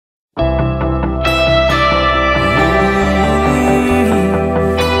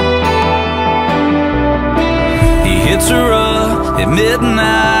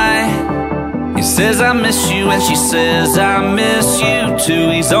midnight. He says I miss you and she says I miss you too.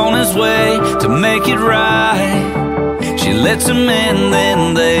 He's on his way to make it right. She lets him in,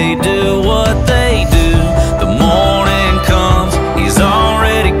 then they do what they do. The morning comes, he's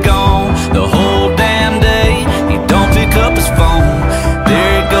already gone. The whole damn day, he don't pick up his phone.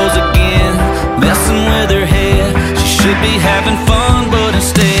 There he goes again, messing with her head. She should be having fun, but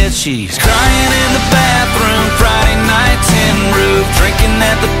instead she's crying in the bathroom. Friday night, tin roof, drinking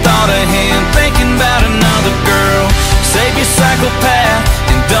at the thought of him, thinking about another girl. Save your psychopath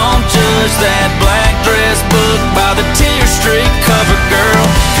and don't judge that black dress book by the tear streak cover girl.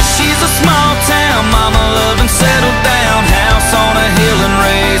 Cause she's a small town mama, lovin', settled down, house on a hill and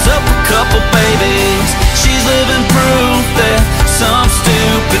raise up a couple babies. She's living proof that some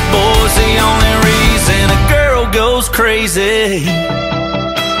stupid boy's the only reason a girl goes crazy.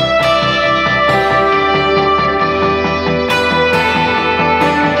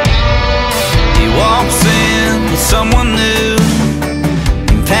 He walks in with someone new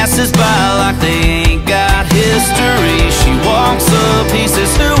and passes by like they ain't got history. She walks up, he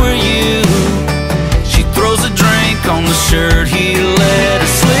says, who are you? She throws a drink on the shirt he let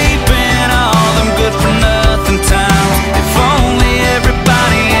her sleep in. All them good for nothing times. If only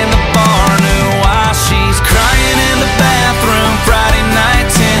everybody in the bar knew why she's crying in the bathroom. Friday night,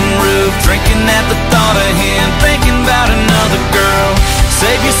 tin roof, drinking at the thought of him, thinking about another girl.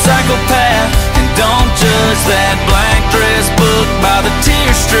 Save your psychopath and don't judge that black dress book by the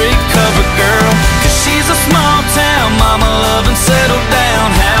tear streak cover girl. Cause she's a small town mama, lovin', settled down,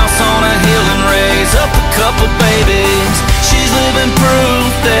 house on a hill and raise up a couple babies. She's living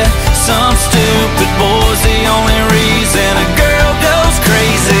proof that some stupid boy's the only reason a girl goes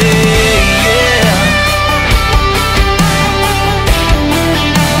crazy. Yeah.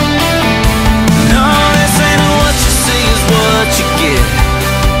 No, this ain't what you see is what you get.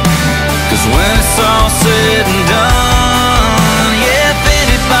 Cause when it's all said and done, yeah, if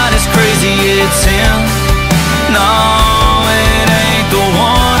anybody's crazy, it's him. No, it ain't the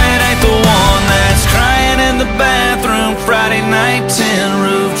one, that's crying in the bathroom. Friday night, tin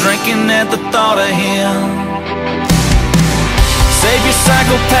roof, drinking at the thought of him. Save your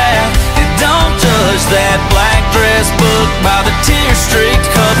psychopath and don't judge that black dress book by the tear streak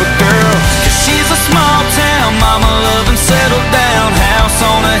cover girl. Cause she's a small town mama, lovin', settled down, house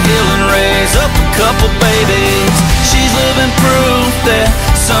on a hill and raise up a couple babies. She's living